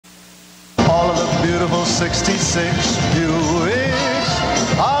beautiful 66 Buicks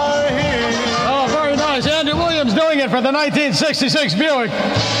are here. Oh, very nice. Andrew Williams doing it for the 1966 Buick.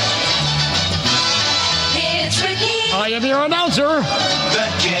 It's Ricky. I am your announcer, The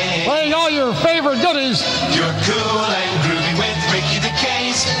Case. playing all your favorite goodies. You're cool and groovy with Ricky the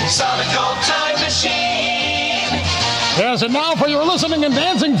Case. Solid gold time machine. Yes, and now for your listening and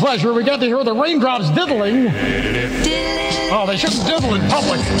dancing pleasure, we get to hear the raindrops diddling. Oh, they shouldn't diddle in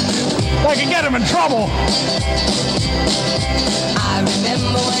public. They can get him in trouble. I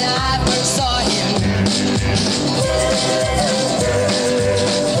remember when I first saw him.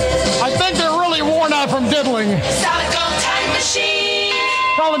 I think they're really worn out from diddling. Solid gold time machine.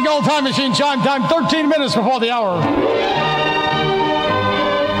 Solid Gold Time Machine chime time 13 minutes before the hour.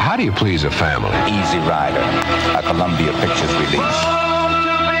 How do you please a family? Easy Rider, a Columbia Pictures release.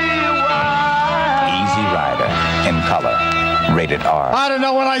 Easy Rider, in color, rated R. I don't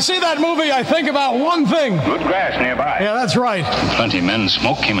know. When I see that movie, I think about one thing. Good grass nearby. Yeah, that's right. Plenty men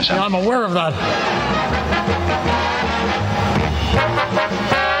smoke him or Yeah, something. I'm aware of that.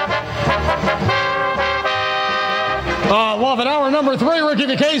 Love it. Hour number 3, Ricky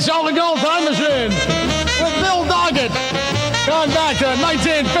the Case, Solid Gold Time Machine with Bill Doggett. Going back to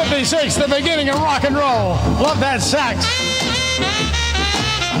 1956, the beginning of rock and roll. Love that sax.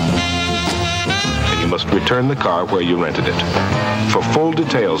 And you must return the car where you rented it. For full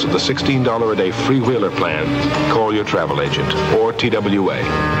details of the $16 a day freewheeler plan, call your travel agent or TWA.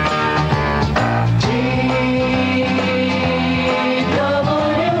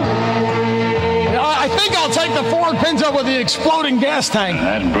 I think I'll take the Ford Pinto with the exploding gas tank.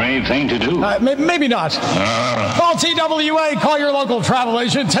 That's a brave thing to do. Maybe not. Call TWA, call your local travel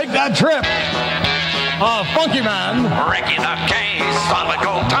agent, take that trip. Funky Man. Ricky the Case. Solid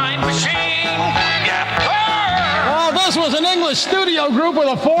gold time machine. Yeah. This was an English studio group with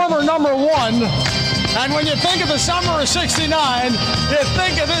a former number 1. And when you think of the summer of '69, you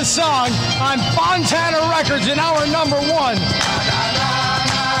think of this song on Fontana Records in our number 1.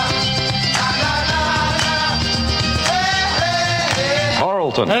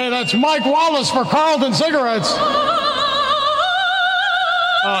 Carlton. Hey, that's Mike Wallace for Carlton Cigarettes.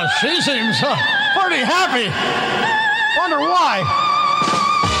 She seems pretty happy. Wonder why.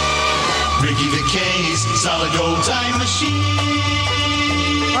 Ricky the Case. Solid gold time machine.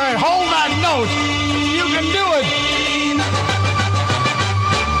 All right, hold that note. You can do it.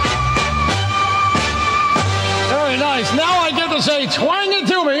 Very nice. Now I get to say, twang it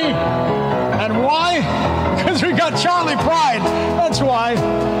to me. And why? Because we got Charlie Pride. That's why.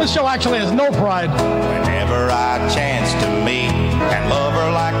 This show actually has no pride. Whenever I chance to meet and love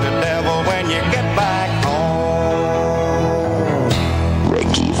her like the devil when you get back home.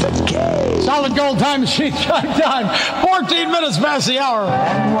 Ricky the Case. Solid Gold Time Machine time. 14 minutes past the hour.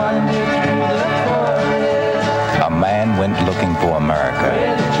 A man went looking for America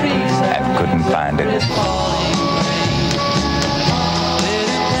and couldn't find it.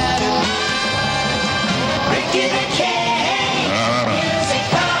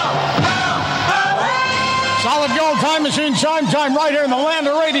 Solid Gold Time Machine chime time right here in the land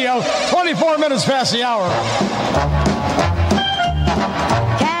of radio. 24 minutes past the hour.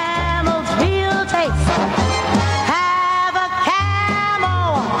 Camel's real taste. Have a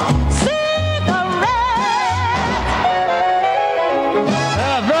Camel cigarette.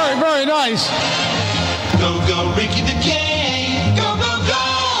 Yeah, very, very nice. Go, go, Ricky the Case. Go, go, go.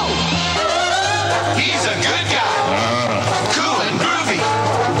 He's a good guy. Cool and groovy.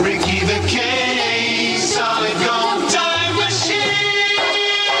 Ricky the Case. Solid gold time machine.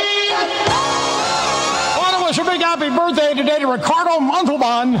 I want to wish a big happy birthday today to Ricardo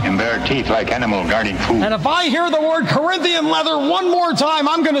Montalban. And bare teeth like animal guarding food. And if I hear the word Corinthian leather one more time,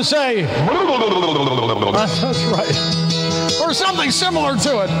 I'm going to say... That's right. Or something similar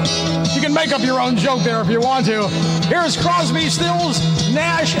to it. You can make up your own joke there if you want to. Here's Crosby, Stills,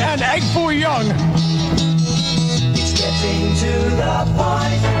 Nash, and Egg Foo Young. It's getting to the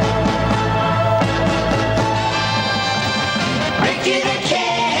point. Ricky the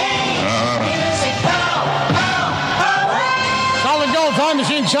Case. Music, pow, pow, pow. Solid Gold Time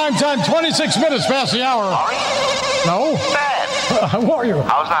Machine chime time 26 minutes past the hour. No? Dad, How are you?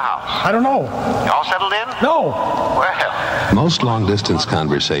 how's the house? I don't know. You all settled in? No. Well, Most long-distance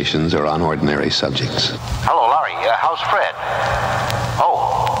conversations are on ordinary subjects. hello, Larry. How's Fred?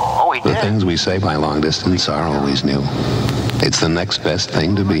 Oh, he The did. things we say by long distance are always new. It's the next best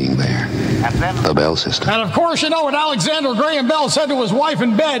thing to being there. And then The Bell System. And of course, you know what Alexander Graham Bell said to his wife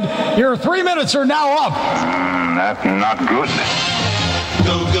in bed. Your 3 minutes are now up. That's not good.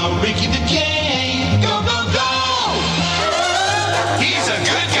 Go, go, Ricky the Case. Go, go, go. He's a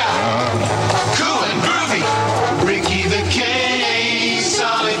good guy. Cool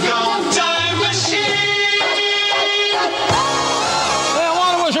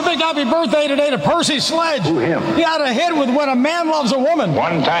today to Percy Sledge. Who, him? He had a hit with When a Man Loves a Woman.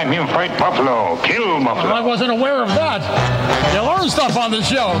 One time him fight buffalo, kill buffalo. I wasn't aware of that. You learn stuff on this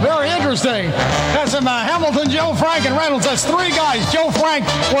show. Very interesting. That's some Hamilton, Joe Frank, and Reynolds. That's three guys. Joe Frank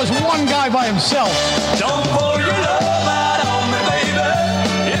was one guy by himself. Don't pour your love out on me,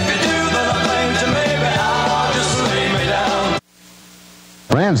 baby. If you do, then I claim to maybe I'll just lay me down.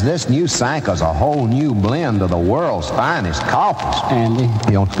 Friends, this new Sanka's a whole new blend of the world's finest coffees. Andy.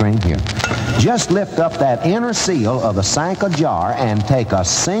 You don't scream here. Just lift up that inner seal of the Sanka jar and take a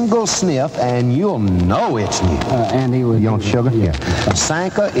single sniff and you'll know it's new. Andy, you want sugar? Here.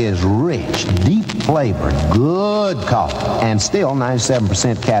 Sanka is rich, deep flavored, good coffee, and still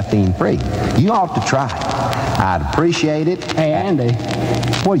 97% caffeine free. You ought to try it. I'd appreciate it. Hey, Andy.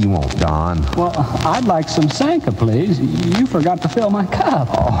 What do you want, Don? Well, I'd like some Sanka, please. You forgot to fill my cup.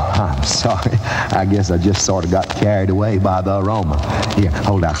 Oh, I'm sorry. I guess I just sort of got carried away by the aroma. Here,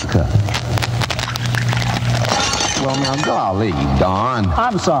 hold out the cup. Well, now, golly, Don.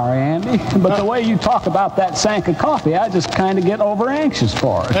 I'm sorry, Andy, but the way you talk about that Sanka coffee, I just kind of get over-anxious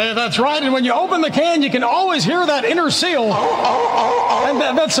for it. Hey, that's right, and when you open the can, you can always hear that inner seal. And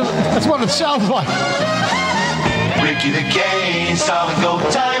that's what it sounds like. Ricky the K, solid gold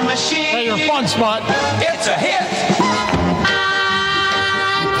time machine. Hey, your fun spot. It's a hit.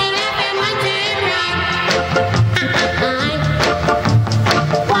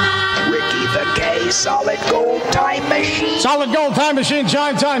 Ricky the K, solid gold time machine. Solid gold time machine,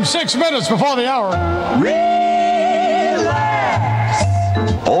 chime time, 6 minutes before the hour. Relax.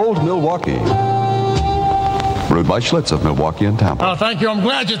 Old Milwaukee. Brewed by Schlitz of Milwaukee and Tampa. Oh, thank you. I'm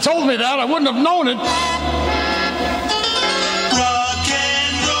glad you told me that. I wouldn't have known it. Rock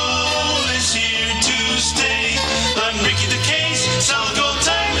and roll is here to stay. I'm Ricky the Case, solid gold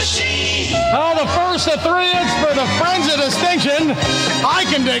time machine. Oh, the first of three hits for the Friends of Distinction. I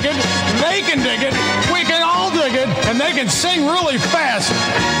can dig it. They can dig it. We can all dig it. And they can sing really fast.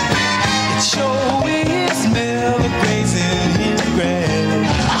 It sure is never crazy in the grass.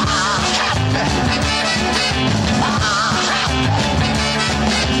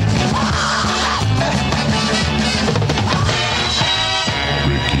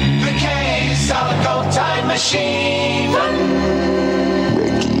 The K, solid gold time machine.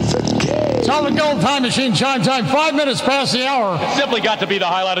 Solid gold time machine, chime time, 5 minutes past the hour. Simply got to be the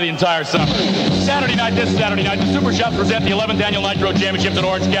highlight of the entire summer. This Saturday night, the Super Shops present the 11th Annual Nitro Championships at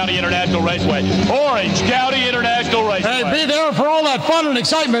Orange County International Raceway. Orange County International Raceway. Hey, be there for all that fun and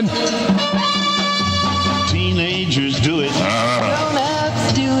excitement. Teenagers do it.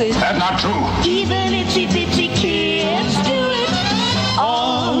 Grown-ups do it. That's not true. Even itsy-bitsy kids do it.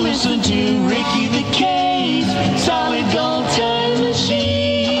 Oh, listen to Ricky the Case, solid gold time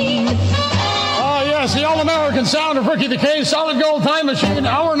machine. Oh, yes, the all-American sound of Ricky the K, solid gold time machine,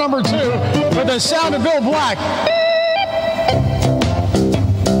 hour number 2, with the sound of Bill Black.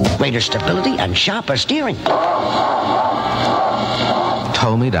 Greater stability and sharper steering.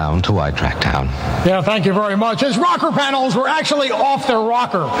 Tow me down to White Track Town. Yeah, thank you very much. His rocker panels were actually off their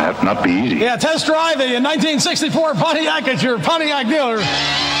rocker. That'd not be easy. Yeah, test drive the 1964 Pontiac at your Pontiac dealer.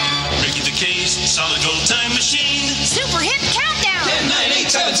 Ricky the Case, solid gold time machine. Super hit countdown. 10, 9, 8,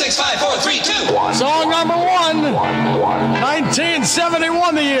 7, 6, 5, 4, 3, 2. Song number 1,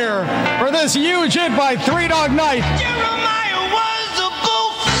 1971 the year, for this huge hit by Three Dog Night. Jeremiah was a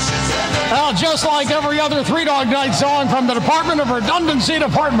goof. Well, just like every other Three Dog Night song from the Department of Redundancy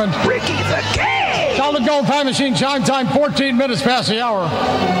Department. Ricky the K. Solid gold time machine, chime time, 14 minutes past the hour.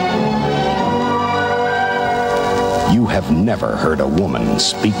 You have never heard a woman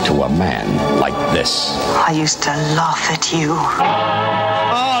speak to a man like this. I used to laugh at you.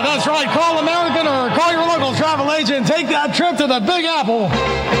 Oh, that's right. Call American or call your local travel agent. Take that trip to the Big Apple.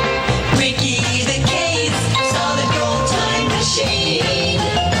 Ricky the Case, solid gold time machine.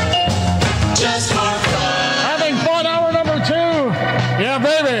 Just for fun. Having fun, hour number 2. Yeah,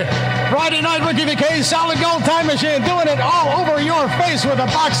 baby. Friday night, Ricky the K, solid gold time machine, doing it all over your face with the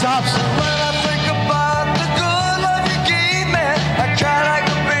box tops. When I think about the good life you gave me, I cry like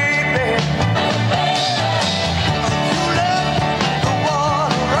a baby. You left the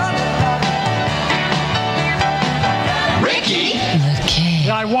water running. Ricky?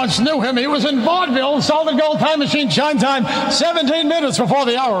 Yeah, I once knew him. He was in vaudeville. Solid gold time machine, chime time, 17 minutes before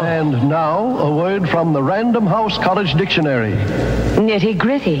the hour. And now, a word from the Random House College Dictionary.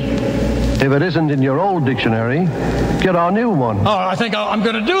 Nitty-gritty. If it isn't in your old dictionary, get our new one. Oh, I think I'm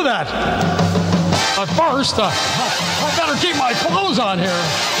going to do that. But first, I better keep my clothes on here.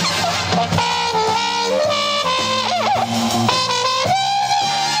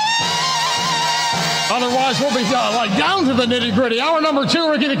 Otherwise, Yes, we'll be down to the nitty-gritty. Hour number 2,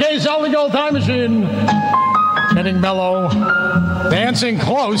 Ricky the K, Solid Gold Time Machine. Getting mellow. Dancing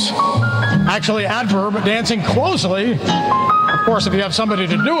close. Actually, adverb, dancing closely. Of course, if you have somebody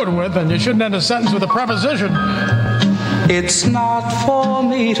to do it with, then you shouldn't end a sentence with a preposition. It's not for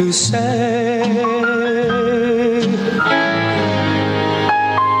me to say.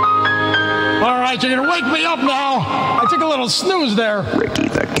 All right, you're going to wake me up now. I took a little snooze there. Ricky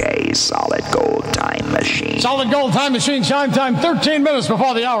the K, Solid Gold Time Machine. Solid Gold Time Machine, chime time 13 minutes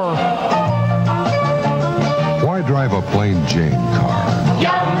before the hour. Why drive a plain Jane car?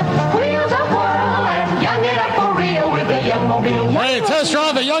 Young wheels of whirl and young it up for real with the Young Mobile. Hey, test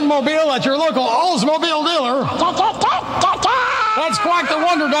drive the Young Mobile at your local Oldsmobile dealer. That's Quack the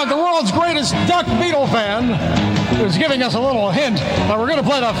Wonder Duck, the world's greatest duck Beatle fan, who's giving us a little hint that we're going to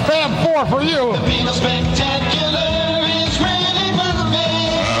play the Fab Four for you. The Beatle Spectacular is really moving.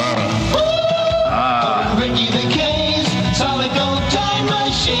 Ricky the K's Solid Gold Time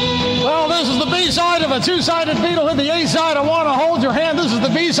Machine. Well, this is the B-side of a two-sided Beatle hit. The A-side, I Want to Hold Your Hand. This is the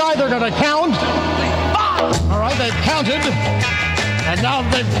B-side. They're going to count. All right, they've counted. And now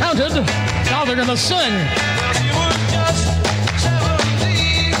they've counted. Now they're going to sing.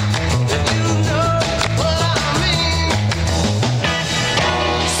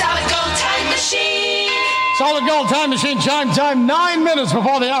 Solid Gold Time Machine, chime time 9 minutes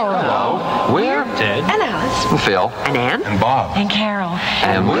before the hour. Hello, we're Ted. And Alice. And Phil. And Ann. And Bob. And Carol.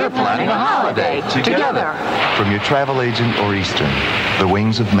 And we're planning a holiday together. From your travel agent or Eastern, the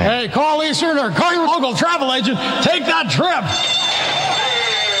Wings of Men. Hey, call Eastern or call your local travel agent. Take that trip.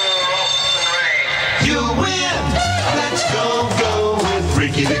 You win. Let's go with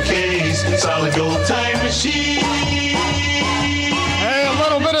Ricky the K's Solid Gold Time Machine. Hey, a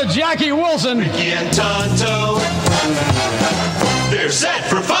little bit of Jackie Wilson. Ricky and Tonto. They're set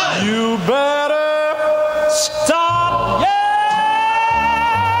for fun. You better stop,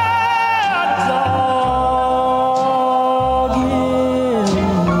 dogging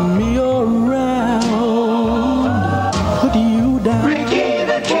me around. Put you down. Ricky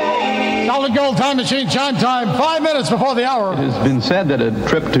the K. Solid Gold Time Machine, chime time 5 minutes before the hour. It has been said that a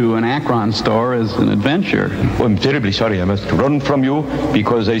trip to an Akron store is an adventure. Oh, I'm terribly sorry. I must run from you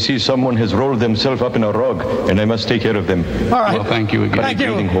because I see someone has rolled themselves up in a rug, and I must take care of them. All right. Well, thank you again. Thank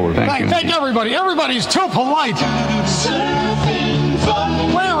you. Thank everybody. Everybody's too polite. Surfing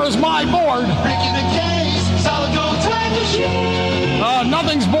fun. Where is my board? Ricky the K's Solid Gold Time Machine.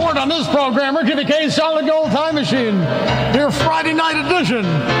 Nothing's bored on this program. Ricky the K's Solid Gold Time Machine. Your Friday night edition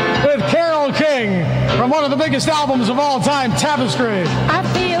with Carole King from one of the biggest albums of all time, Tapestry. I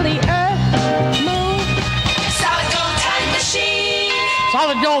feel the earth move. Solid Gold Time Machine.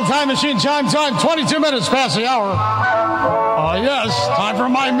 Solid Gold Time Machine, chime time 22 minutes past the hour. Yes, time for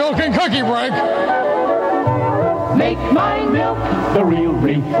my milk and cookie break. Make my milk the real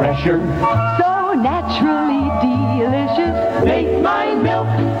refresher. So naturally delicious. Make my milk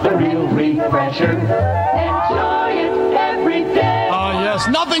the real refresher. Enjoy it every day. Yes,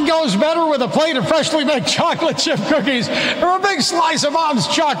 nothing goes better with a plate of freshly baked chocolate chip cookies or a big slice of Mom's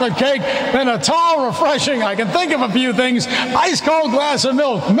chocolate cake than a tall, refreshing, I can think of a few things, ice-cold glass of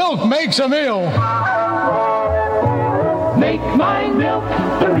milk. Milk makes a meal. Make my milk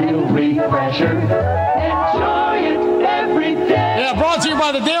the real refresher. Enjoy it every day. Yeah, brought to you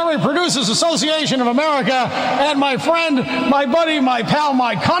by the Dairy Producers Association of America and my friend, my buddy, my pal,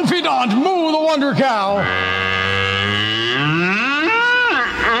 my confidant, Moo the Wonder Cow.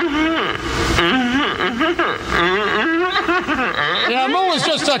 Yeah, Moo was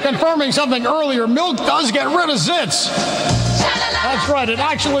just confirming something earlier. Milk does get rid of zits. That's right. It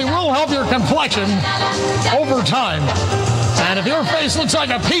actually will help your complexion over time. And if your face looks like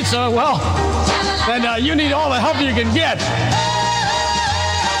a pizza, well, then you need all the help you can get.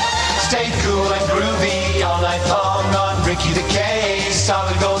 Stay cool and groovy all night long on Ricky the K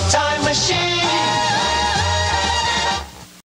Solid Gold